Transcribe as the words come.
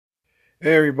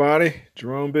Hey everybody,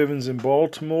 Jerome Bivens in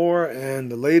Baltimore,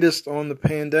 and the latest on the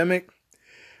pandemic.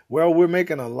 Well, we're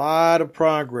making a lot of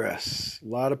progress. A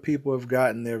lot of people have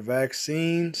gotten their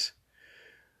vaccines.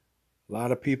 A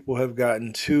lot of people have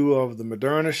gotten 2 of the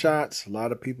Moderna shots. A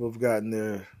lot of people have gotten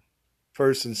their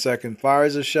first and second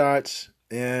Pfizer shots,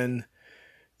 and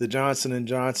the Johnson and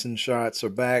Johnson shots are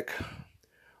back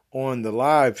on the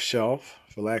live shelf,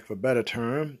 for lack of a better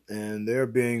term, and they're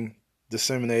being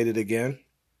disseminated again.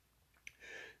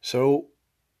 So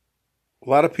a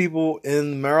lot of people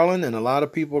in Maryland and a lot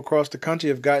of people across the country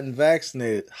have gotten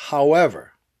vaccinated.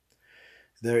 However,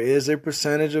 there is a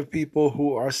percentage of people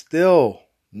who are still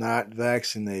not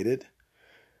vaccinated.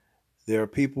 There are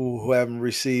people who haven't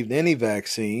received any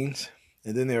vaccines,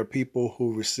 and then there are people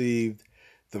who received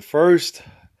the first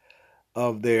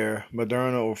of their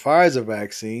Moderna or Pfizer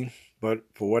vaccine, but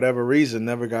for whatever reason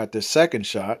never got their second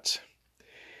shots.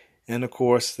 And of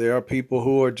course, there are people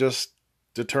who are just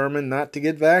determined not to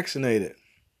get vaccinated.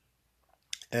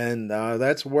 And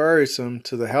that's worrisome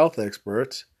to the health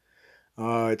experts.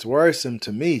 It's worrisome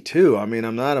to me, too. I mean,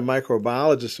 I'm not a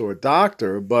microbiologist or a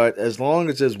doctor, but as long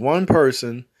as there's one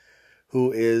person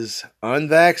who is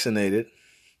unvaccinated,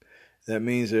 that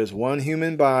means there's one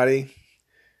human body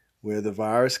where the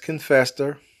virus can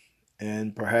fester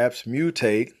and perhaps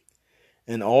mutate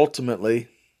and ultimately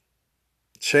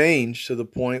change to the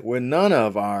point where none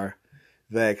of our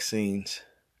vaccines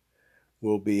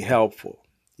will be helpful.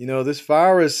 You know, this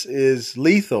virus is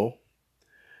lethal,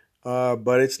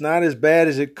 but it's not as bad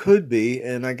as it could be.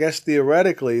 And I guess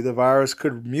theoretically, the virus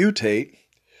could mutate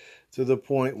to the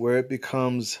point where it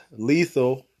becomes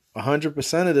lethal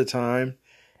 100% of the time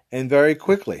and very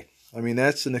quickly. I mean,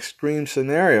 that's an extreme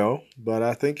scenario, but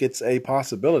I think it's a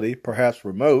possibility, perhaps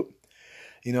remote.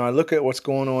 You know, I look at what's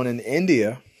going on in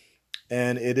India,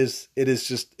 and it is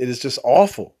just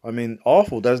awful. I mean,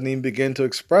 awful doesn't even begin to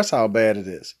express how bad it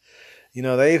is. You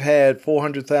know, they've had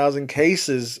 400,000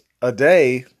 cases a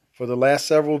day for the last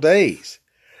several days.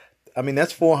 I mean,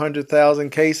 that's 400,000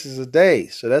 cases a day.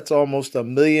 So that's almost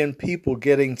 1 million people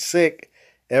getting sick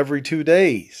every 2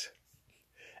 days.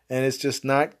 And it's just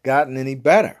not gotten any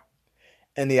better.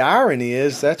 And the irony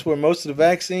is that's where most of the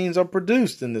vaccines are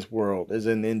produced in this world, is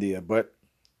in India. But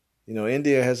you know,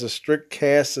 India has a strict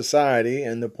caste society,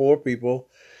 and the poor people,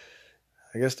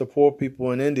 I guess the poor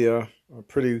people in India are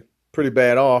pretty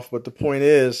bad off. But the point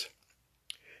is,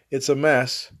 it's a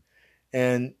mess,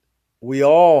 and we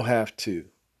all have to,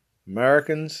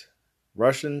 Americans,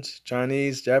 Russians,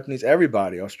 Chinese, Japanese,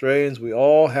 everybody, Australians, we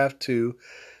all have to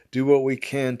do what we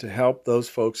can to help those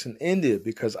folks in India,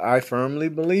 because I firmly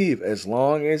believe as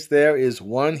long as there is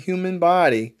one human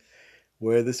body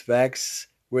where this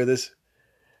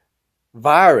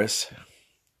virus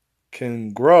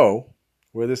can grow,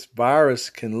 where this virus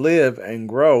can live and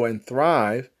grow and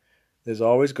thrive, there's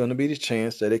always going to be the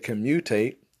chance that it can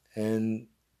mutate. And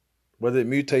whether it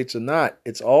mutates or not,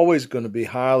 it's always going to be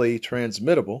highly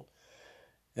transmittable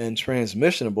and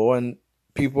transmissionable, and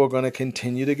people are going to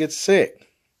continue to get sick.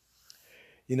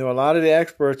 You know, a lot of the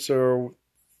experts are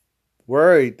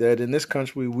worried that in this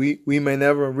country we may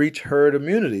never reach herd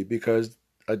immunity because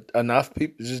enough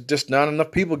people, there's just not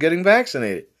enough people getting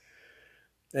vaccinated.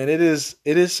 And it is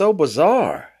so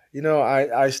bizarre. You know,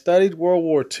 I studied World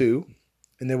War II,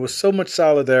 and there was so much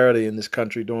solidarity in this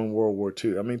country during World War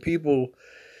II. I mean,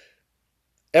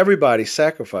 everybody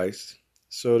sacrificed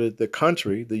so that the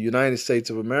country, the United States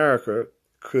of America,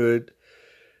 could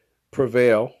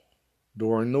prevail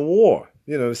during the war.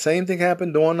 You know, the same thing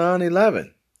happened during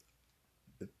 9/11.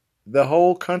 The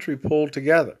whole country pulled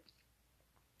together.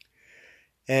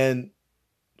 And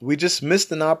we just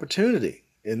missed an opportunity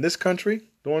in this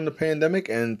country during the pandemic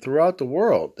and throughout the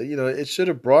world. You know, it should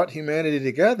have brought humanity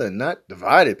together, not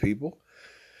divided people.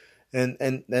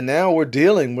 And now we're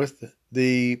dealing with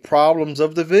the problems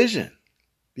of division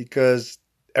because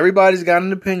everybody's got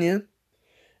an opinion.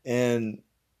 And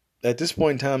at this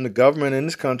point in time, the government in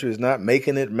this country is not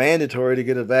making it mandatory to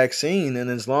get a vaccine. And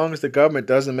as long as the government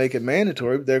doesn't make it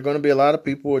mandatory, there are going to be a lot of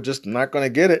people who are just not going to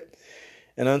get it.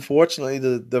 And unfortunately,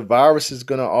 the virus is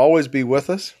going to always be with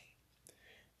us.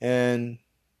 And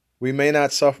we may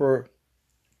not suffer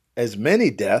as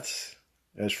many deaths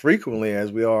as frequently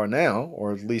as we are now,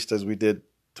 or at least as we did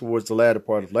towards the latter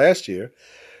part of last year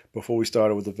before we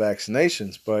started with the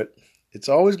vaccinations. But it's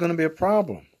always going to be a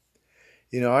problem.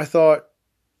 You know, I thought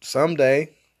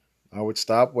someday I would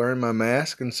stop wearing my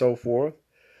mask and so forth.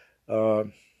 I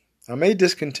may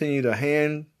discontinue the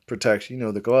hand protection, you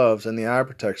know, the gloves and the eye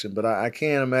protection, but I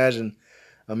can't imagine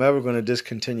I'm ever going to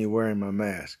discontinue wearing my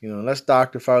mask. You know, unless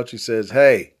Dr. Fauci says,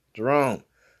 hey, Jerome,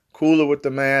 cooler with the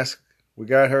mask, We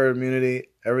got herd immunity.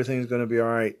 Everything's going to be all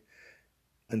right.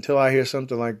 Until I hear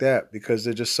something like that, because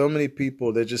there's just so many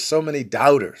people, there's just so many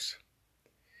doubters.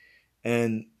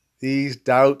 And these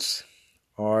doubts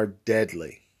are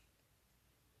deadly.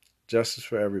 Justice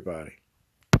for everybody.